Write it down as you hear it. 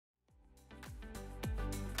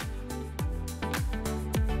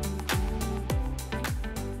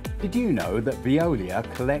Did you know that Veolia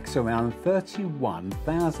collects around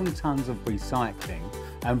 31,000 tonnes of recycling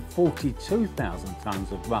and 42,000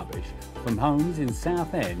 tonnes of rubbish from homes in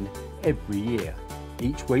Southend every year?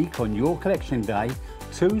 Each week on your collection day,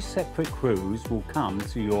 2 separate crews will come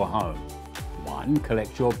to your home. One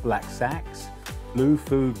collects your black sacks, blue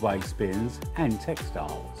food waste bins and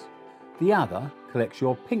textiles. The other collects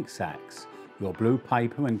your pink sacks, your blue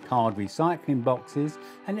paper and card recycling boxes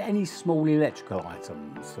and any small electrical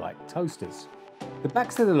items like toasters. The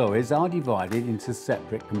backs of the lorries are divided into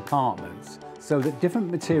separate compartments so that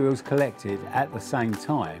different materials collected at the same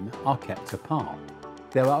time are kept apart.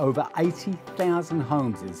 There are over 80,000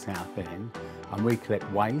 homes in Southend and we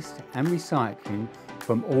collect waste and recycling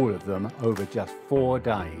from all of them over just 4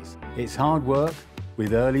 days. It's hard work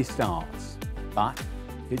with early starts, but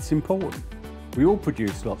it's important. We all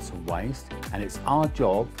produce lots of waste and it's our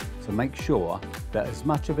job to make sure that as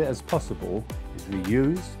much of it as possible is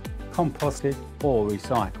reused, composted or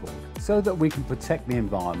recycled so that we can protect the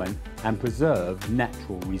environment and preserve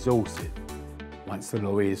natural resources. Once the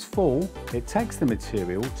lorry is full, it takes the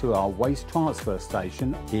material to our waste transfer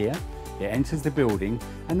station. Here, it enters the building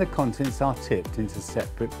and the contents are tipped into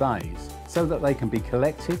separate bays so that they can be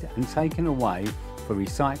collected and taken away for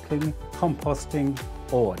recycling, composting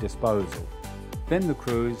or disposal. Then the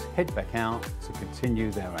crews head back out to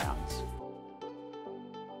continue their rounds.